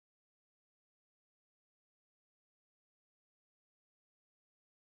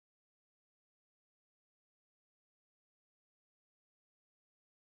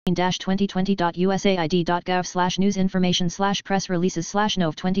2020.usaid.gov/news information/press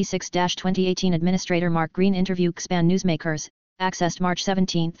releases/nov 26-2018 Administrator Mark Green interview Xpan Newsmakers, accessed March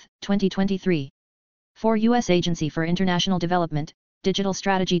 17, 2023. 4 U.S. Agency for International Development, Digital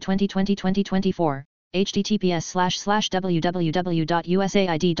Strategy 2020-2024,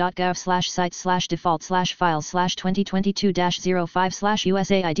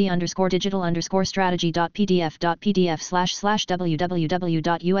 https://www.usaid.gov/site/2022-05/usaid-underscore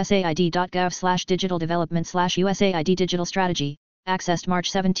digital_strategy.pdf.pdf/www.usaid.gov/digital-development/usaid digital-strategy, accessed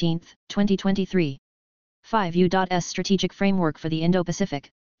March 17, 2023. 5 U.S. Strategic Framework for the Indo-Pacific,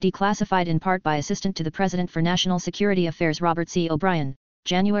 declassified in part by Assistant to the President for National Security Affairs Robert C. O'Brien,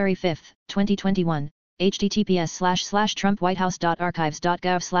 January 5, 2021,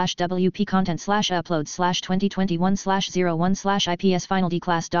 https://trumpwhitehouse.archives.gov/wp content/uploads/2021/01/IPS final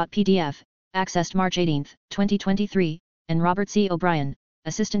declass.pdf, accessed March 18, 2023, and Robert C. O'Brien,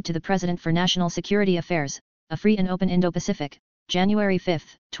 Assistant to the President for National Security Affairs, A Free and Open Indo-Pacific, January 5,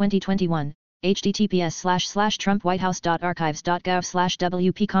 2021,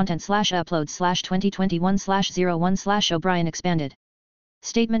 https://trumpwhitehouse.archives.gov/wp content/uploads/2021/01/O'Brien expanded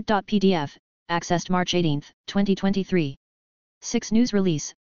statement.pdf, accessed March 18, 2023. 6 News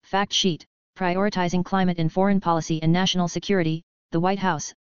Release, Fact Sheet, Prioritizing Climate in Foreign Policy and National Security, The White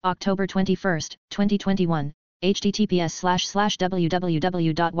House, October 21, 2021,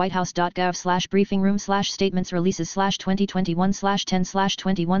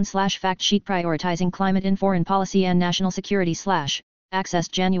 https://www.whitehouse.gov/briefing-room/statements-releases/2021/10/21/fact sheet prioritizing climate in foreign policy and national security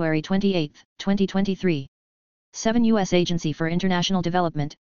accessed January 28, 2023. 7 U.S. Agency for International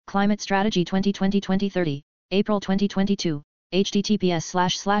Development, Climate Strategy 2020-2030, April 2022,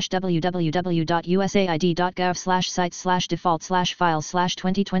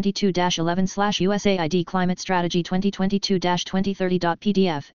 https://www.usaid.gov/sites/default/files/2022-11/USAID Climate Strategy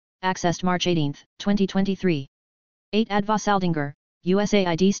 2022-2030.pdf, accessed March 18, 2023. 8 Adva Saldinger,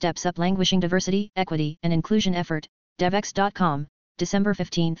 USAID Steps Up Languishing Diversity, Equity and Inclusion Effort, devex.com, December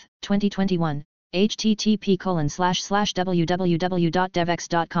 15, 2021.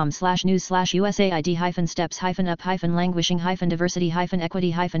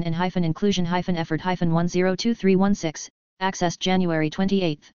 accessed January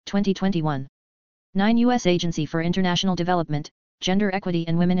 28, 2021. 9 U.S. Agency for International Development, Gender Equity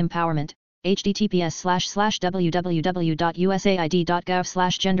and Women Empowerment,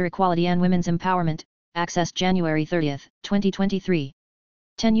 https://www.usaid.gov/gender equality and women's empowerment, accessed January 30, 2023.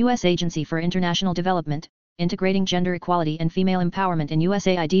 10 U.S. Agency for International Development, Integrating Gender Equality and Female Empowerment in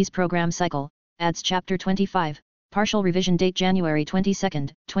USAID's Program Cycle, adds Chapter 25, partial revision date January 22,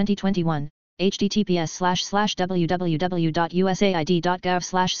 2021,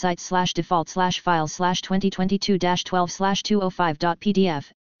 https://www.usaid.gov/sites/default/files/2022-12/205.pdf,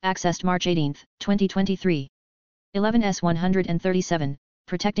 accessed March 18, 2023. 11 S-137,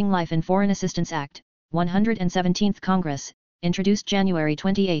 Protecting Life in Foreign Assistance Act, 117th Congress, introduced January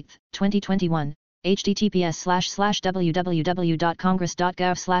 28, 2021,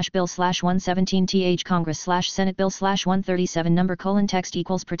 https://www.congress.gov/bill/117th Congress/Senate Bill/137 number text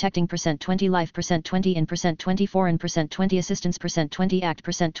equals protecting %20 life %20 in %24 in %20 assistance %20 act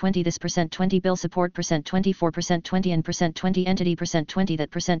 %20 this %20 bill support %24 %20 and %20 entity %20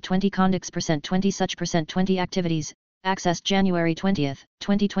 that %20 conducts %20 such %20 activities, accessed January 20,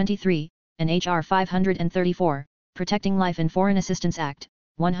 2023, and H.R. 534. Protecting Life in Foreign Assistance Act,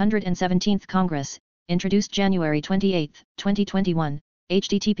 117th Congress, introduced January 28, 2021,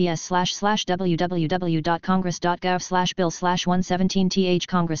 https://www.congress.gov/bill/117th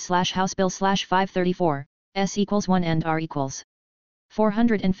Congress/House Bill/534, S equals 1 and R equals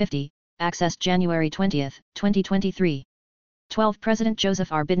 450, accessed January 20, 2023. 12 President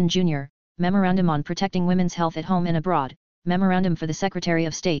Joseph R. Biden Jr., Memorandum on Protecting Women's Health at Home and Abroad, Memorandum for the Secretary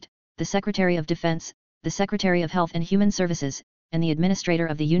of State, the Secretary of Defense, the Secretary of Health and Human Services, and the Administrator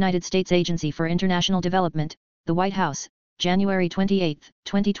of the United States Agency for International Development, the White House, January 28,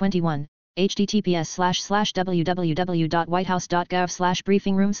 2021,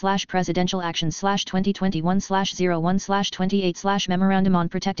 https://www.whitehouse.gov/briefing-room/presidential-action/2021/01/28/memorandum on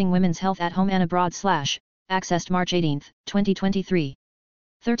protecting women's health at home and abroad accessed March 18, 2023.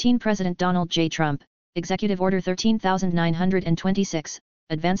 13 President Donald J. Trump, Executive Order 13926,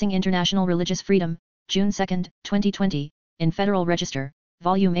 Advancing International Religious Freedom, June 2, 2020, in Federal Register,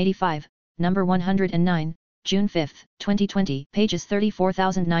 Volume 85, Number 109, June 5, 2020, pages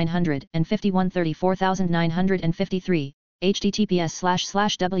 34,951-34,953,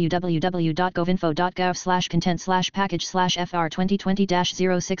 https://www.govinfo.gov/content/package/fr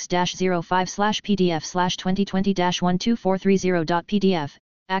 2020-06-05/pdf/2020-12430.pdf,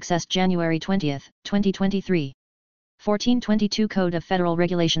 accessed January 20, 2023. 1422 Code of Federal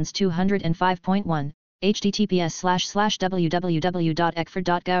Regulations 205.1,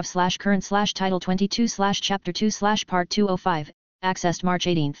 https://www.ecfr.gov/current/title 22/chapter 2/part 205, accessed March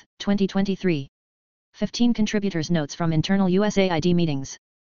 18, 2023. 15 Contributors' Notes from internal USAID meetings.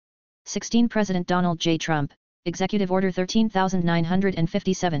 16 President Donald J. Trump, Executive Order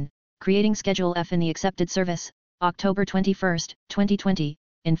 13957, creating Schedule F in the Accepted Service, October 21, 2020,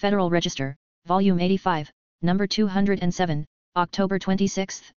 in Federal Register, Volume 85, Number 207, October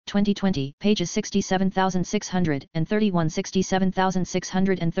 26, 2020, pages 67,631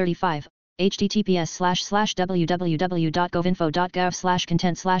 67,635,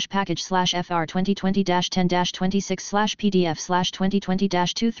 https://www.govinfo.gov/content/package/fr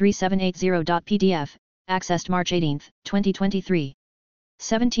 2020-10-26/pdf/2020-23780.pdf, accessed March 18, 2023.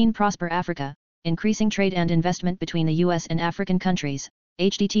 17 Prosper Africa, increasing trade and investment between the U.S. and African countries,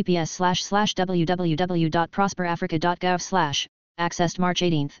 https://www.prosperafrica.gov/, accessed March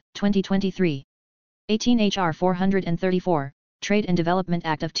 18, 2023. 18 H.R. 434, Trade and Development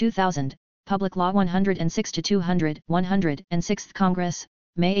Act of 2000, Public Law 106-200, 106th Congress,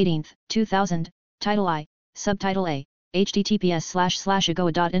 May 18, 2000, Title I, Subtitle A,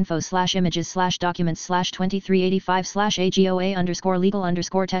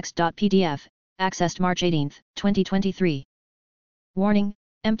 https://agoa.info/images/documents/2385/agoa_legal_text.pdf, accessed March 18, 2023. Warning,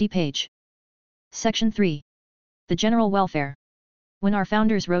 empty page. Section 3. The General Welfare. When our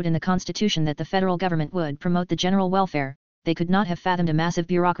founders wrote in the Constitution that the federal government would promote the general welfare, they could not have fathomed a massive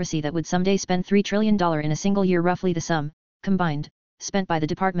bureaucracy that would someday spend $3 trillion in a single year, roughly the sum, combined, spent by the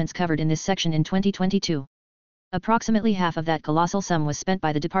departments covered in this section in 2022. Approximately half of that colossal sum was spent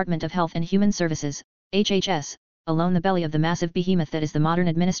by the Department of Health and Human Services, HHS, alone the belly of the massive behemoth that is the modern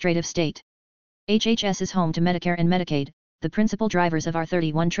administrative state. HHS is home to Medicare and Medicaid, the principal drivers of our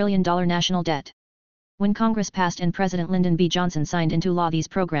 $31 trillion national debt. When Congress passed and President Lyndon B. Johnson signed into law these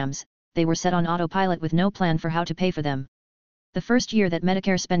programs, they were set on autopilot with no plan for how to pay for them. The first year that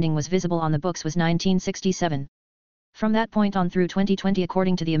Medicare spending was visible on the books was 1967. From that point on through 2020,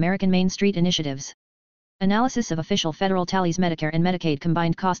 according to the American Main Street Initiative's analysis of official federal tallies, Medicare and Medicaid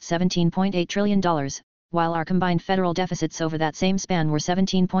combined cost $17.8 trillion, while our combined federal deficits over that same span were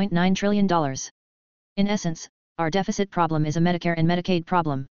 $17.9 trillion. In essence, our deficit problem is a Medicare and Medicaid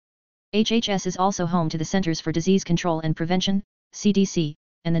problem. HHS is also home to the Centers for Disease Control and Prevention, CDC,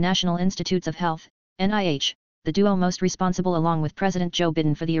 and the National Institutes of Health, NIH, the duo most responsible along with President Joe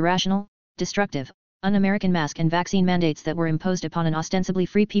Biden for the irrational, destructive, un-American mask and vaccine mandates that were imposed upon an ostensibly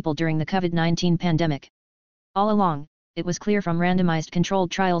free people during the COVID-19 pandemic. All along, it was clear from randomized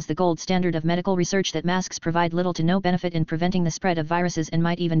controlled trials, the gold standard of medical research, that masks provide little to no benefit in preventing the spread of viruses and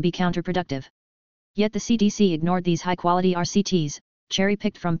might even be counterproductive. Yet the CDC ignored these high-quality RCTs,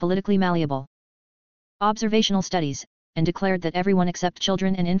 cherry-picked from politically malleable observational studies, and declared that everyone except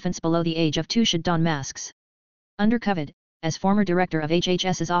children and infants below the age of 2 should don masks. Under COVID, as former director of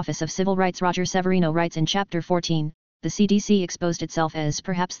HHS's Office of Civil Rights Roger Severino writes in Chapter 14, the CDC exposed itself as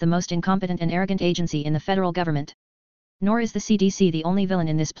perhaps the most incompetent and arrogant agency in the federal government. Nor is the CDC the only villain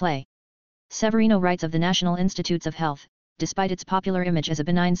in this play. Severino writes of the National Institutes of Health, despite its popular image as a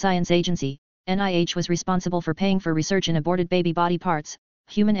benign science agency, NIH was responsible for paying for research in aborted baby body parts,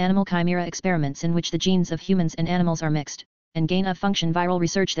 human-animal chimera experiments in which the genes of humans and animals are mixed, and gain-of-function viral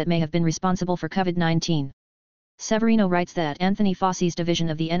research that may have been responsible for COVID-19. Severino writes that Anthony Fauci's division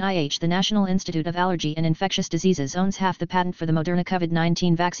of the NIH, the National Institute of Allergy and Infectious Diseases, owns half the patent for the Moderna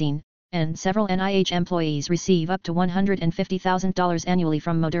COVID-19 vaccine, and several NIH employees receive up to $150,000 annually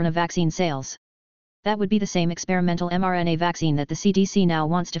from Moderna vaccine sales. That would be the same experimental mRNA vaccine that the CDC now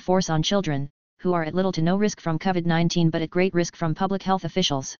wants to force on children, who are at little to no risk from COVID-19 but at great risk from public health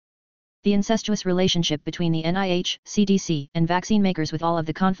officials. The incestuous relationship between the NIH, CDC, and vaccine makers, with all of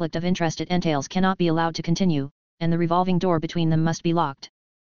the conflict of interest it entails, cannot be allowed to continue, and the revolving door between them must be locked.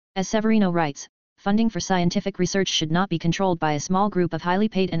 As Severino writes, funding for scientific research should not be controlled by a small group of highly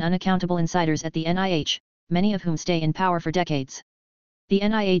paid and unaccountable insiders at the NIH, many of whom stay in power for decades. The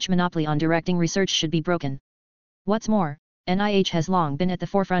NIH monopoly on directing research should be broken. What's more, NIH has long been at the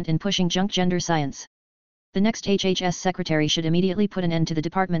forefront in pushing junk gender science. The next HHS secretary should immediately put an end to the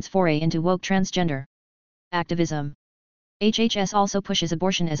department's foray into woke transgender activism. HHS also pushes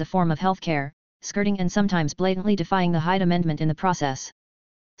abortion as a form of health care, skirting and sometimes blatantly defying the Hyde Amendment in the process.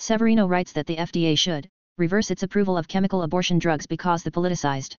 Severino writes that the FDA should reverse its approval of chemical abortion drugs because the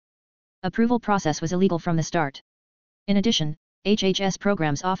politicized approval process was illegal from the start. In addition, HHS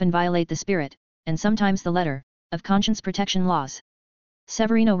programs often violate the spirit, and sometimes the letter, of conscience protection laws.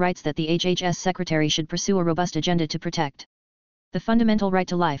 Severino writes that the HHS secretary should pursue a robust agenda to protect The fundamental right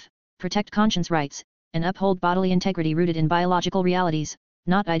to life, protect conscience rights, and uphold bodily integrity rooted in biological realities,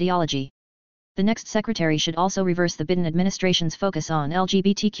 not ideology. The next secretary should also reverse the Biden administration's focus on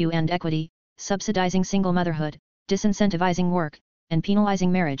LGBTQ and equity, subsidizing single motherhood, disincentivizing work, and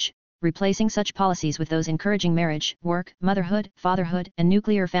penalizing marriage, replacing such policies with those encouraging marriage, work, motherhood, fatherhood, and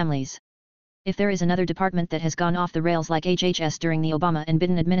nuclear families. If there is another department that has gone off the rails like HHS during the Obama and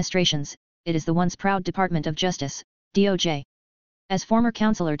Biden administrations, it is the once proud Department of Justice, DOJ. As former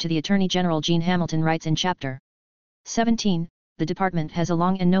counselor to the Attorney General Gene Hamilton writes in Chapter 17, the department has a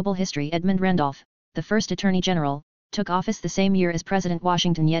long and noble history. Edmund Randolph, the first Attorney General, took office the same year as President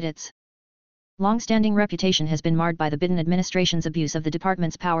Washington, yet its long-standing reputation has been marred by the Biden administration's abuse of the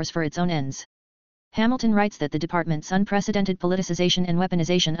department's powers for its own ends. Hamilton writes that the department's unprecedented politicization and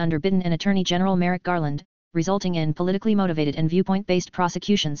weaponization under Biden and Attorney General Merrick Garland, resulting in politically motivated and viewpoint-based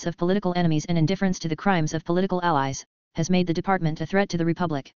prosecutions of political enemies and indifference to the crimes of political allies, has made the department a threat to the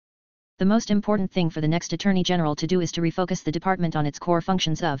Republic. The most important thing for the next Attorney General to do is to refocus the department on its core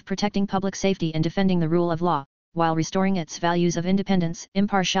functions of protecting public safety and defending the rule of law, while restoring its values of independence,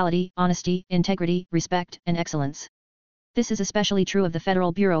 impartiality, honesty, integrity, respect, and excellence. This is especially true of the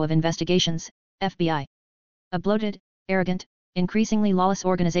Federal Bureau of Investigations, FBI. A bloated, arrogant, increasingly lawless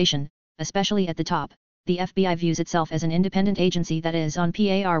organization, especially at the top, the FBI views itself as an independent agency that is on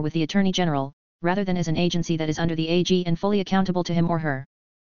par with the Attorney General, rather than as an agency that is under the AG and fully accountable to him or her.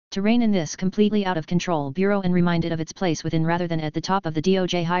 To rein in this completely out of control bureau and remind it of its place within rather than at the top of the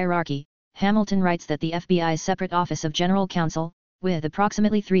DOJ hierarchy, Hamilton writes that the FBI's separate Office of General Counsel, with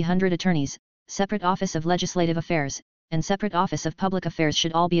approximately 300 attorneys, separate Office of Legislative Affairs, and separate Office of Public Affairs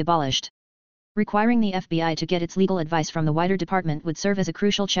should all be abolished. Requiring the FBI to get its legal advice from the wider department would serve as a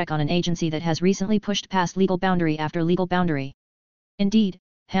crucial check on an agency that has recently pushed past legal boundary after legal boundary. Indeed,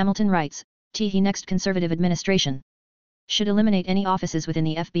 Hamilton writes, the next conservative administration should eliminate any offices within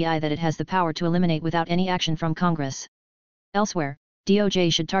the FBI that it has the power to eliminate without any action from Congress. Elsewhere,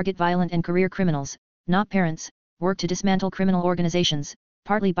 DOJ should target violent and career criminals, not parents, work to dismantle criminal organizations,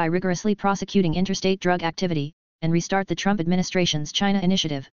 partly by rigorously prosecuting interstate drug activity, and restart the Trump administration's China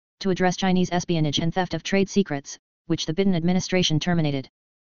Initiative, to address Chinese espionage and theft of trade secrets, which the Biden administration terminated,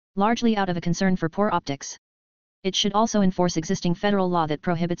 largely out of a concern for poor optics. It should also enforce existing federal law that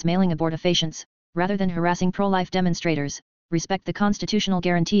prohibits mailing abortifacients, rather than harassing pro-life demonstrators, respect the constitutional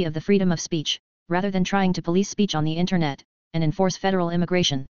guarantee of the freedom of speech, rather than trying to police speech on the internet, and enforce federal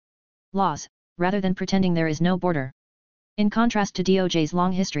immigration laws, rather than pretending there is no border. In contrast to DOJ's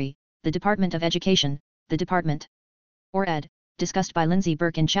long history, the Department of Education, the Department, or Ed, discussed by Lindsey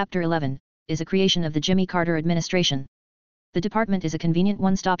Burke in Chapter 11, is a creation of the Jimmy Carter administration. The department is a convenient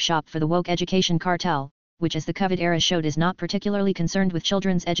one-stop shop for the woke education cartel, which as the COVID era showed is not particularly concerned with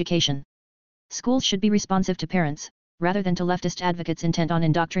children's education. Schools should be responsive to parents, rather than to leftist advocates intent on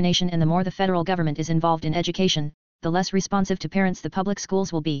indoctrination, and the more the federal government is involved in education, the less responsive to parents the public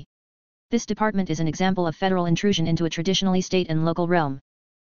schools will be. This department is an example of federal intrusion into a traditionally state and local realm.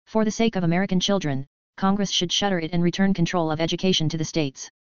 For the sake of American children, Congress should shutter it and return control of education to the states.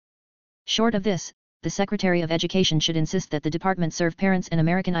 Short of this, the Secretary of Education should insist that the department serve parents and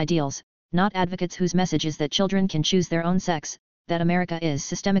American ideals, not advocates whose message is that children can choose their own sex, that America is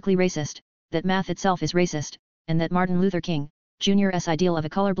systemically racist, that math itself is racist, and that Martin Luther King, Jr.'s ideal of a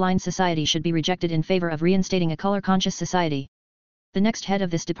colorblind society should be rejected in favor of reinstating a color-conscious society. The next head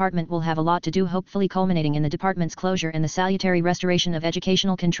of this department will have a lot to do, hopefully culminating in the department's closure and the salutary restoration of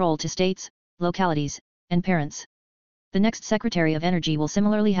educational control to states, localities, and parents. The next Secretary of Energy will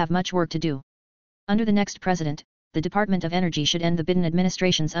similarly have much work to do. Under the next president, the Department of Energy should end the Biden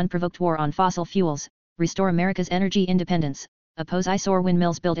administration's unprovoked war on fossil fuels, restore America's energy independence, oppose eyesore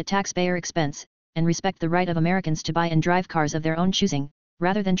windmills built at taxpayer expense, and respect the right of Americans to buy and drive cars of their own choosing,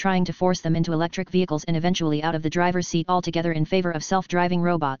 rather than trying to force them into electric vehicles and eventually out of the driver's seat altogether in favor of self-driving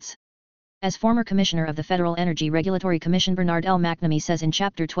robots. As former Commissioner of the Federal Energy Regulatory Commission Bernard L. McNamee says in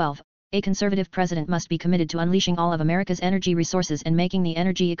Chapter 12, a conservative president must be committed to unleashing all of America's energy resources and making the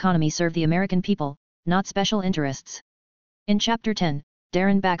energy economy serve the American people, not special interests. In Chapter 10,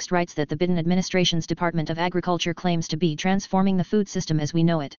 Darren Baxt writes that the Biden administration's Department of Agriculture claims to be transforming the food system as we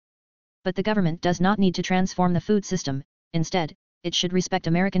know it. But the government does not need to transform the food system, instead, it should respect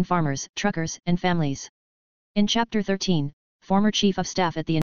American farmers, truckers, and families. In Chapter 13, former Chief of Staff at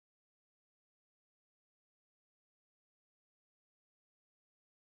the